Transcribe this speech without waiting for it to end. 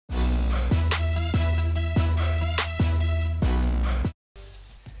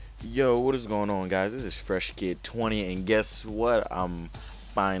Yo, what is going on, guys? This is Fresh Kid 20, and guess what? I'm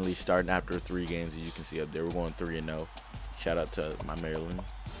finally starting after 3 games. As you can see up there, we're going 3-0. Shout out to my Maryland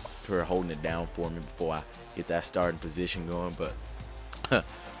for holding it down for me before I get that starting position going. But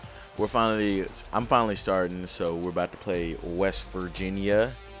I'm finally starting, so we're about to play West Virginia.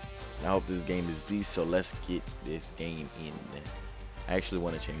 I hope this game is beast, so let's get this game in. I actually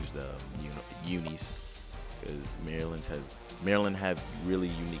want to change the unis because Maryland have really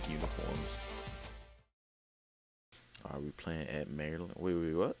unique uniforms. Are we playing at Maryland? Wait,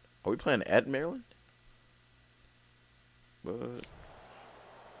 what? Are we playing at Maryland? But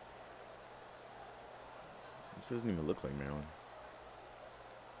this doesn't even look like Maryland.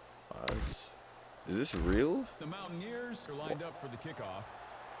 Is this real? The Mountaineers are lined up for the kickoff.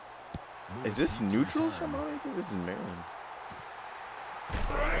 Is this neutral somehow? I think this is Maryland.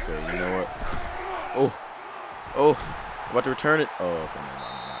 Okay, you know what? Oh, about to return it. Oh, okay.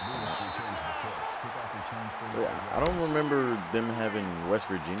 I don't remember them having West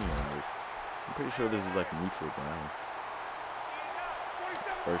Virginia on this. I'm pretty sure this is like neutral ground.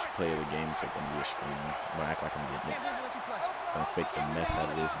 First play of the game, so it's gonna be a screen. I'm gonna act like I'm getting it. I'm gonna fake the mess out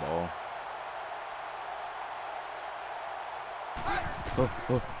of this ball.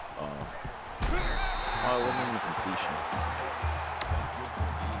 Oh, it wasn't even completion.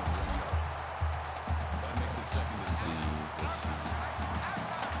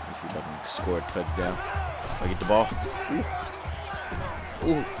 Let's see if I can score a touchdown. If I get the ball.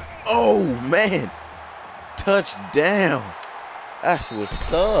 Ooh. Oh, man. Touchdown. That's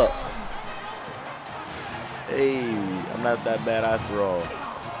what's up. Hey, I'm not that bad after all.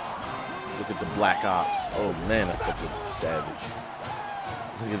 Look at the Black Ops. Oh, man, that stuff looks savage.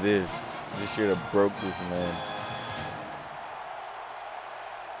 Look at this. Just should have broke this, man.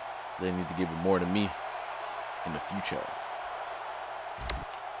 They need to give it more to me in the future.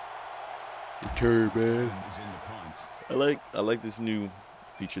 Return, man. I like this new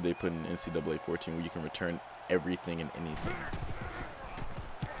feature they put in NCAA 14 where you can return everything and anything.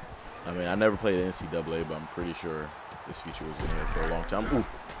 I mean, I never played NCAA, but I'm pretty sure this feature was in here for a long time. Ooh.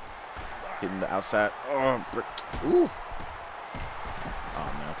 Hitting the outside. Oh, ooh. Oh,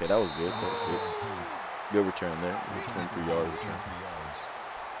 man. Okay, that was good. That was good. Good return there. 23-yard return.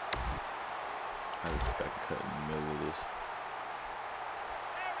 I just got cut in the middle of this.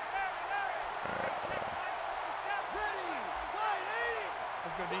 Alright.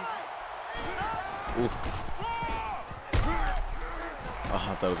 Let's go, D. Ooh. Oh, I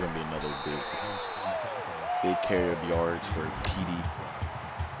thought it was going to be another big carry of yards for PD.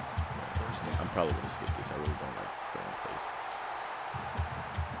 I'm probably going to skip this. I really don't like throwing plays.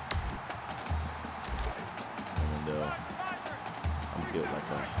 And then I'm built like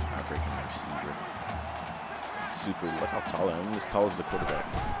an African receiver. Super. Look how tall I am. I'm as tall as the quarterback.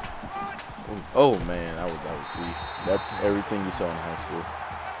 Oh man, I would see. That's everything you saw in high school.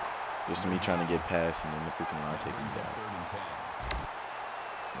 Just me trying to get past and then the freaking line taking us out.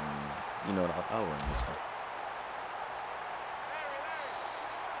 You know what? I'll run this one.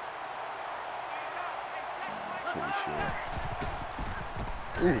 Pretty sure.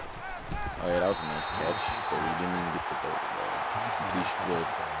 Ooh. Oh yeah, that was a nice catch. So we didn't even get the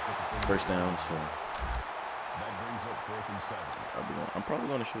first down. So I'm probably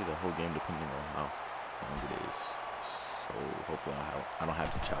going to show you the whole game depending on how long it is. So hopefully I don't have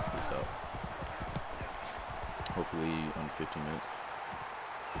to chop this up. Hopefully under 15 minutes.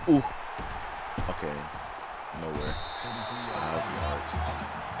 Ooh. Okay. Nowhere. 5 yards.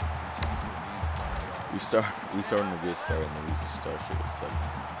 We starting a good start and then we just start shit with 7.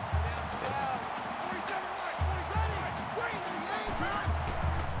 That sucks.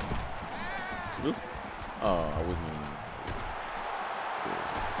 Ooh. Oh, I wasn't even.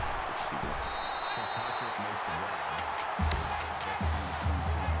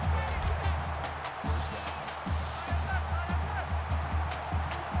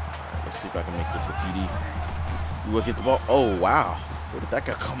 Let's see if I can make this a TD. You will get the ball. Oh, wow. Where did that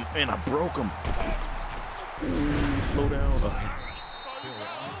guy come in? I broke him. Ooh, slow down. Okay.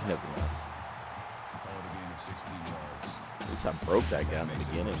 Never mind. At least I broke that guy in the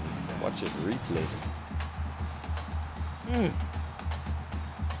beginning. Watch this replay.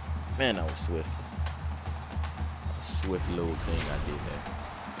 Man, that was swift. A swift little thing I did there.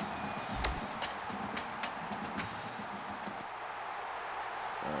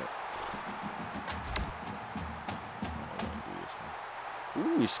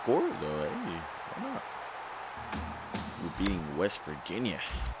 Ooh, we scored though. Hey, why not? We're beating West Virginia.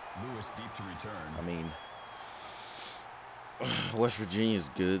 Lewis deep to return. I mean, West Virginia's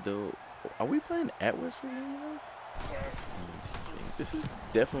good though. Are we playing at West Virginia though? This is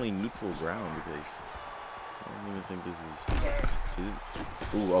definitely neutral ground because I don't even think this is it?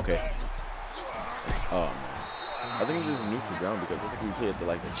 Ooh, okay. Oh man. I think this is neutral ground because I think we play at the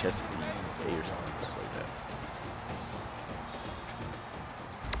like the Chesapeake Bay or something like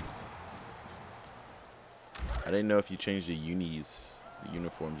that. I didn't know if you changed the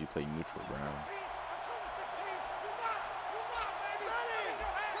uniforms, you play neutral ground.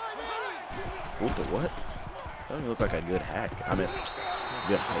 What the what? That doesn't look like a good hack. I mean,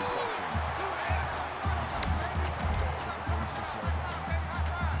 good height.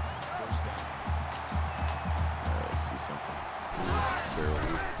 Let's see something. Barely.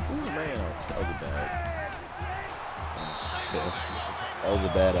 Ooh, man, that was a bad. That was a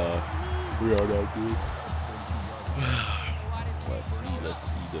bad. We are not good. Let's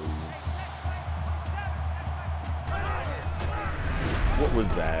see though. What was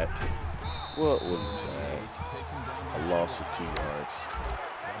that? What was that? A loss of 2 yards.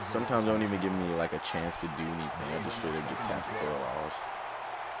 Sometimes they don't even give me like a chance to do anything. I just straight up get tackled for a loss.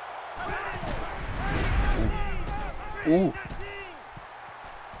 Ooh.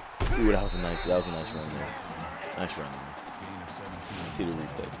 Ooh, that was a nice run there. Nice run there. See the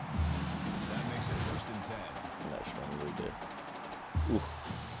replay. Nice run right there. Ooh.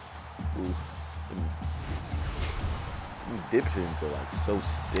 Ooh. Dips in so like so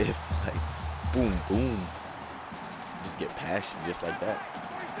stiff, like boom boom. Just get past you just like that.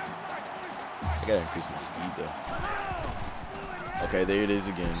 I gotta increase my speed though. Okay, there it is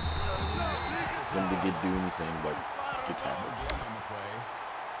again. Them to do anything but get tackled.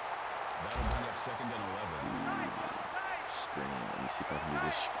 Screen. Let me see if I can do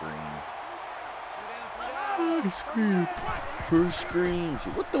this screen. Screen. First screen.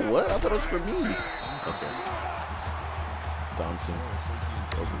 What the what? I thought it was for me. Okay. Thompson.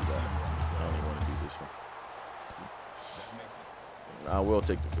 Open that. I don't even want to do this one. I will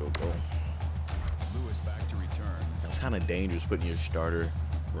take the field goal. Lewis back to return. That's kind of dangerous putting your starter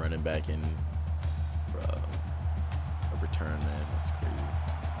running back in a return, man. That's crazy.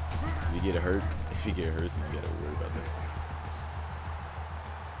 If you get hurt, then you gotta worry about that.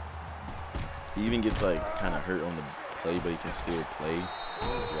 He even gets like kind of hurt on the play, but he can still play.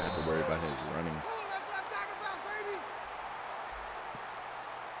 You have to worry about his running.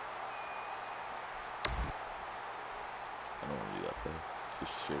 I don't want to do that play.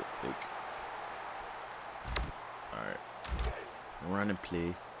 Just straight up fake. All right, run and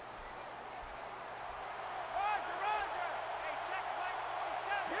play.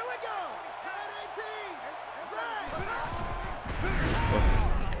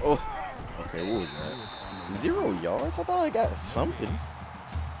 Oh, okay, what was that? 0 yards? I thought I got something.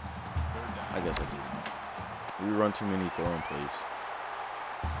 I guess I did. We run too many throwing plays.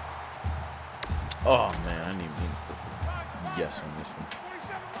 Oh man, I didn't even mean to click it. Yes on this one.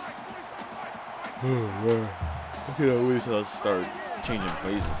 Oh man. Okay, I wait till I start changing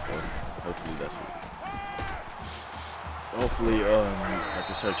plays and stuff. Hopefully that's what. Hopefully, I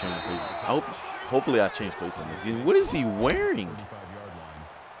can start changing plays. Hopefully I change plays on this game. What is he wearing?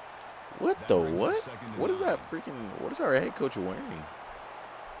 What the what? What is that freaking? What is our head coach wearing?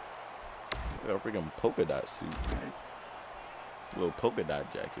 Got a freaking polka dot suit, man. A little polka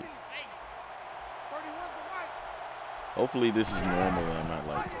dot jacket. Hopefully this is normal and I'm not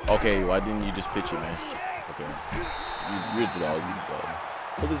like, okay, why didn't you just pitch it, man? Okay. You're the dog.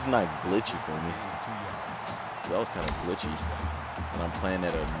 But this is not glitchy for me. That was kind of glitchy. And I'm playing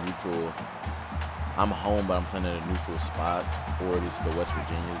at a neutral. I'm home, but I'm playing at a neutral spot. Or this is the West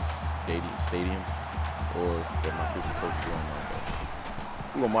Virginia's stadium. Or if my freaking coach is wearing like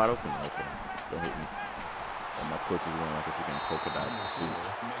ooh, I'm wide open. Okay. Don't hit me. And my coach is wearing like a freaking polka dot suit.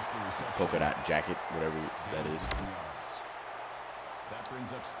 Polka dot jacket, whatever that is. That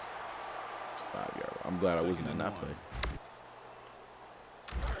brings up 5 yard. I'm glad I wasn't in that play.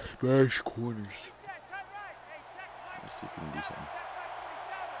 Smash corners. Let's see if we can do something.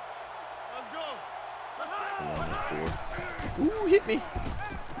 1 4. Ooh, hit me.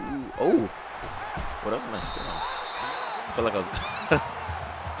 Ooh, oh. Well, that was a nice spin off. I felt like I was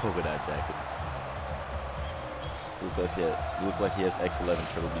polka dot jacket. Look like he has X11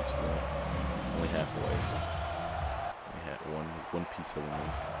 Turtle Beach though. Only halfway. We had one piece of him.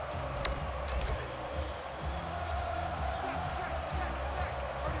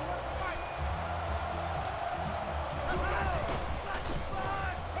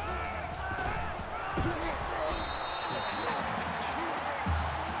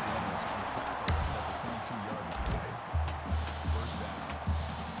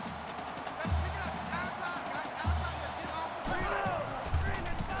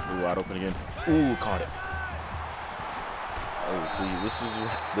 Wide open again. Ooh, caught it. Oh, see, this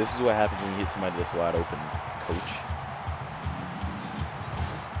is what happens when you hit somebody that's wide open, coach.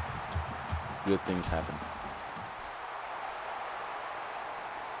 Good things happen.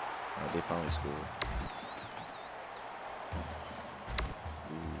 Alright, they finally scored.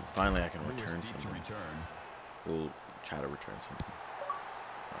 Ooh, finally I can return something. We'll try to return something.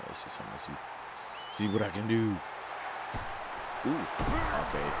 Alright, let's see something. Let's see what I can do. Ooh,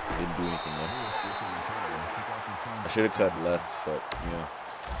 okay, didn't do anything there. I should have cut left, but you know,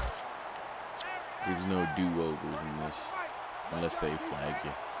 there's no do-overs in this unless they flag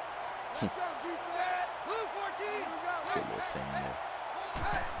you. Good little saying there.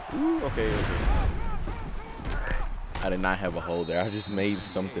 Ooh, okay. I did not have a hole there. I just made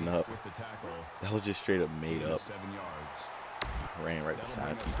something up. That was just straight up made up. Ran right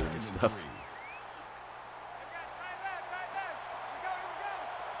beside people and stuff.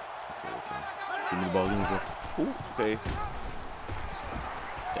 Okay. Give me the ball. Ooh, okay.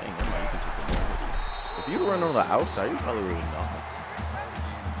 Dang, you can take the ball. If you run on the outside, you probably would have knocked.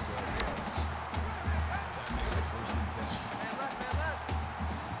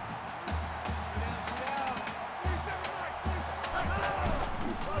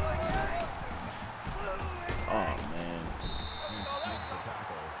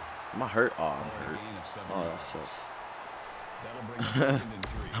 Am I hurt? Oh, I'm hurt. Oh, that sucks.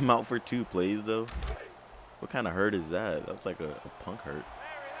 I'm out for 2 plays, though. What kind of hurt is that? That's like a punk hurt.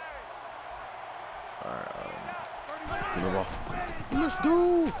 Alright, give me the ball. Let's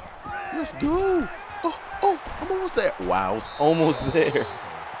go! Let's go! Oh, I'm almost there. Wow, I was almost there.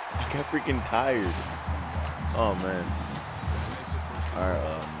 I got freaking tired. Oh, man.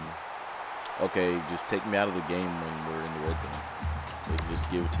 Alright, okay, just take me out of the game when we're in the red zone. So just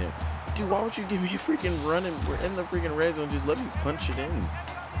give it to him. Dude, why would you give me a freaking run and we're in the freaking red zone? Just let me punch it in.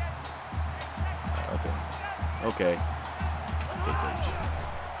 Okay. Okay, coach.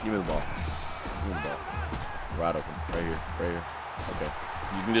 Give me the ball. Give me the ball. Right open. Right here. Right here. Okay.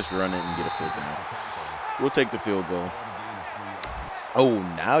 You can just run it and get a field goal. We'll take the field goal. Oh,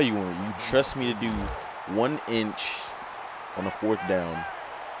 now you trust me to do 1 inch on a 4th down.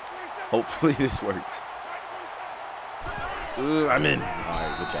 Hopefully this works. Ooh, I'm in. All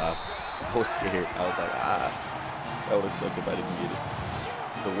right, good job. I was scared. I was like, that would have sucked if I didn't get it.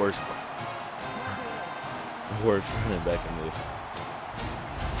 The worst running back in this.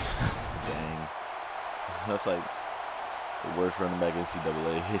 Dang. That's like the worst running back in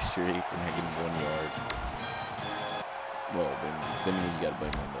NCAA history for not getting 1 yard. Well, then you gotta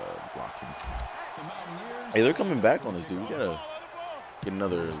blame on the blocking. Hey, they're coming back on us, dude. We gotta get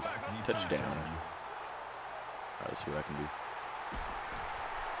another touchdown. All right, let's see what I can do.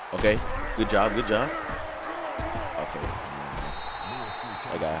 Okay, good job, good job. Okay,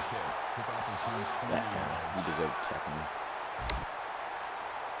 that guy, he deserved to tackle me.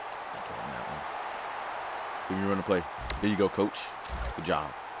 Not doing that one. Give me a run to play. There you go, coach. Good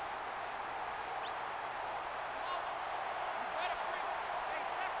job.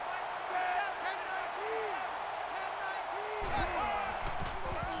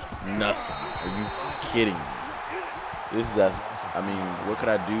 Nothing. Are you kidding me? I mean, what could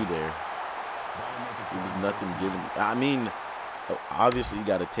I do there? There was nothing given. I mean, obviously you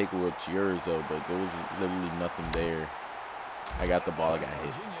got to take what's yours, though, but there was literally nothing there. I got the ball, I got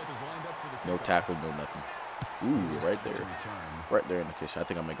hit. No tackle, no nothing. Ooh, right there. Right there in the kitchen. I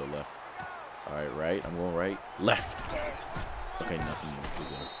think I might go left. All right, right. I'm going right. Left. Okay, nothing.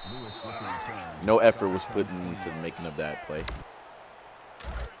 No effort was put into the making of that play.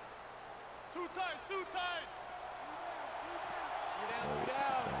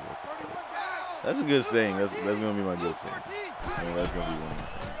 That's a good saying. That's gonna be my good saying. I mean, that's gonna be one of the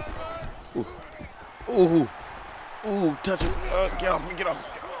sayings. Ooh, touch it. Get off me, get off me.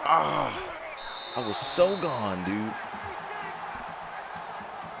 Ah, I was so gone, dude.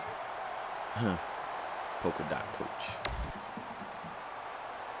 Polka dot coach.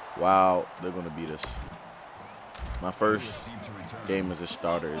 Wow, they're gonna beat us. My first game as a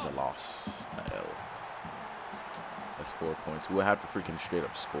starter is a loss, an L. That's 4 points. We'll have to freaking straight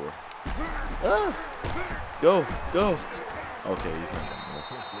up score. Ah! Go. Okay, he's not going.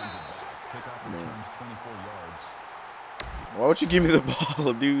 Why would you give me the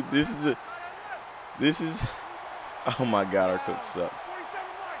ball, dude? This is. Oh my God, our coach sucks.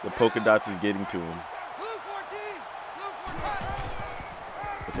 The polka dots is getting to him.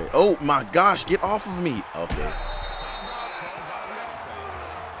 Okay. Oh my gosh, get off of me. Okay.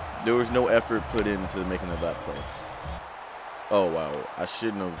 There was no effort put into the making of that play. Oh wow, I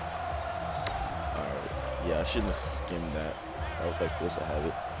shouldn't have. Yeah, I shouldn't have skimmed that. I was like, force to have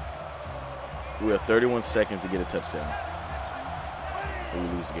it. We have 31 seconds to get a touchdown. or we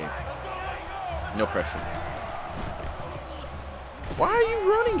lose the game. No pressure. Why are you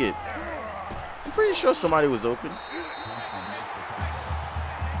running it? I'm pretty sure somebody was open. Thompson makes the tackle.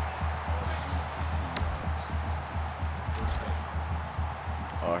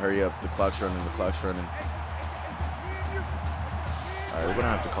 Oh, hurry up. The clock's running. The clock's running. All right, we're going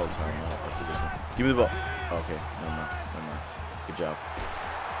to have to call timeout after this one. Give me the ball. Oh, okay, never mind. Never mind. Good job.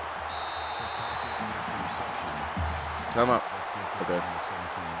 Timeout. Okay.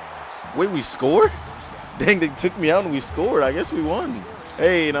 Wait, we scored? Dang, they took me out and we scored. I guess we won.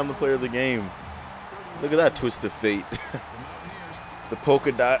 Hey, and I'm the player of the game. Look at that twist of fate. The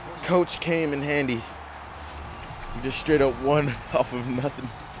polka dot coach came in handy. We just straight up won off of nothing.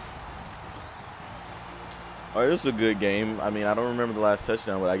 All right, this was a good game. I mean, I don't remember the last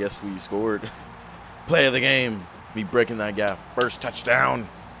touchdown, but I guess we scored. Play of the game. Me breaking that gap. First touchdown.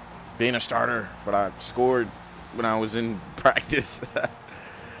 Being a starter. But I scored when I was in practice.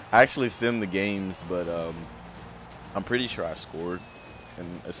 I actually simmed the games, but I'm pretty sure I scored in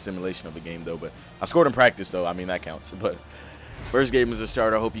a simulation of the game, though. But I scored in practice, though. I mean, that counts. But first game as a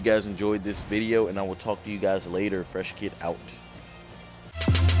starter. I hope you guys enjoyed this video, and I will talk to you guys later. Fresh Kid out.